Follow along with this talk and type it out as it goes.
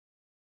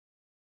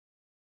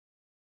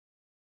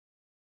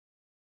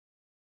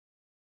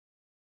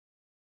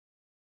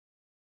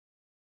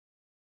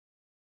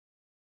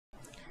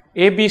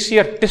A, B, C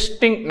are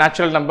distinct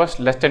natural numbers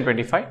less than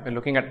 25. We're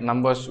looking at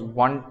numbers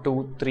 1,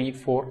 2, 3,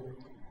 4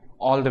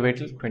 all the way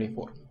till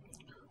 24.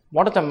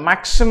 What is the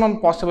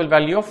maximum possible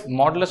value of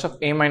modulus of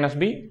A minus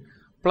B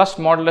plus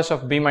modulus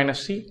of B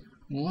minus C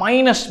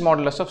minus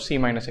modulus of C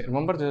minus A?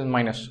 Remember, this is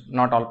minus,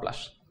 not all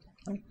plus.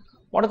 Right?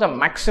 What is the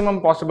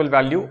maximum possible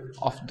value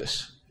of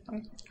this?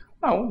 Right?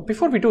 Now,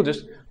 before we do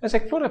this, let's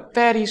explore a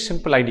very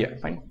simple idea.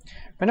 Right?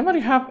 Whenever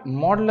you have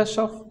modulus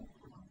of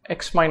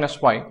x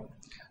minus y,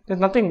 there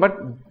is nothing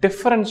but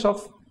difference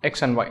of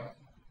x and y,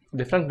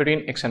 difference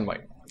between x and y,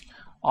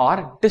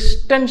 or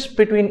distance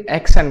between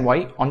x and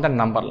y on the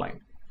number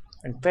line.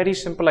 And very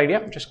simple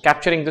idea, just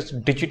capturing this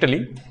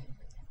digitally.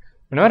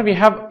 Whenever we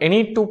have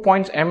any 2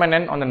 points m and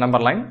n on the number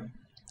line,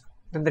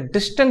 then the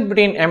distance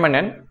between m and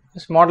n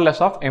is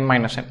modulus of m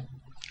minus n.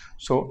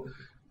 So,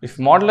 if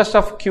modulus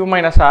of q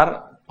minus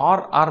r or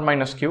r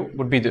minus q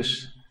would be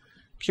this,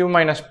 q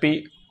minus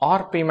p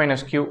or p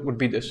minus q would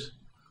be this,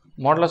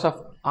 modulus of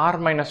r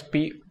minus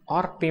p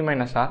or p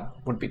minus r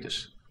would be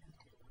this.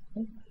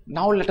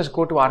 Now, let us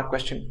go to our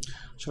question.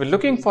 So, we are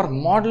looking for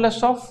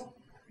modulus of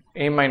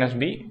a minus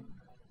b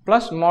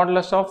plus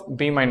modulus of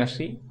b minus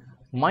c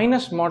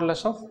minus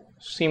modulus of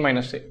c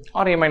minus a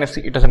or a minus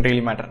c, it doesn't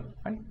really matter.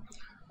 Right?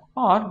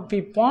 Or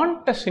we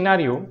want a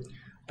scenario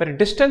where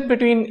distance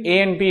between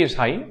a and b is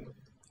high,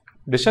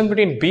 distance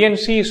between b and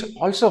c is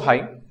also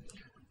high,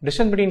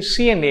 distance between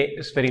c and a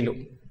is very low.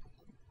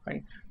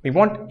 Right? We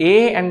want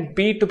a and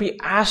b to be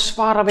as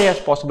far away as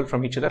possible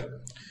from each other,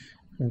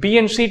 b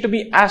and c to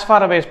be as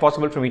far away as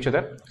possible from each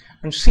other,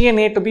 and c and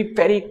a to be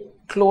very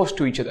close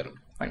to each other.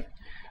 Right?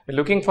 We're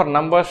looking for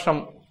numbers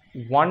from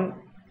 1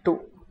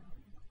 to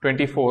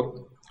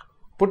 24.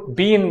 Put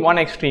b in one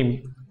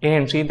extreme, a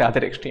and c in the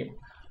other extreme.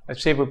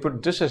 Let's say we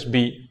put this as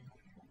b,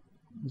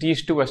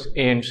 these two as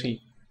a and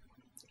c.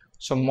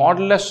 So,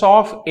 modulus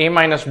of a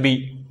minus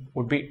b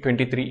would be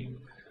 23,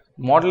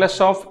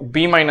 modulus of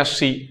b minus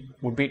c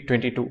would be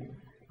 22,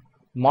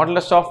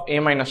 modulus of a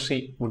minus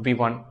c would be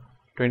 1,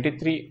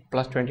 23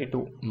 plus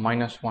 22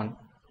 minus 1,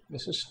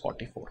 this is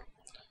 44.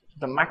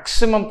 The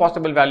maximum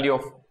possible value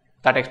of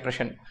that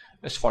expression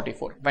is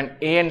 44 when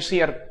a and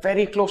c are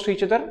very close to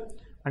each other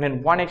and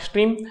in one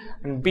extreme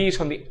and b is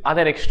on the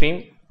other extreme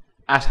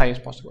as high as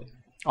possible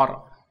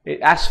or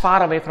as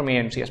far away from a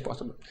and c as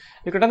possible.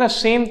 You could have the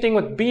same thing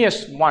with b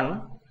as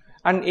 1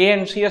 and a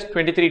and c as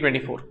 23,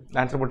 24. The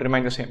answer would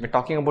remain the same. We're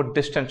talking about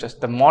distances.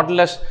 The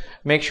modulus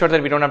makes sure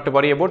that we don't have to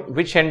worry about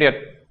which end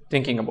you're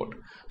thinking about.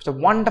 It's a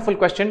wonderful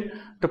question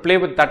to play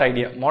with that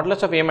idea.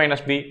 Modulus of a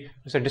minus b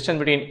is the distance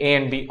between a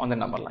and b on the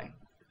number line.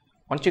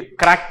 Once you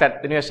crack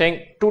that, then you're saying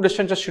two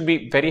distances should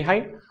be very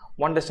high,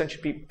 one distance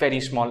should be very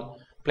small.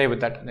 Play with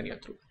that and then you're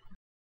through.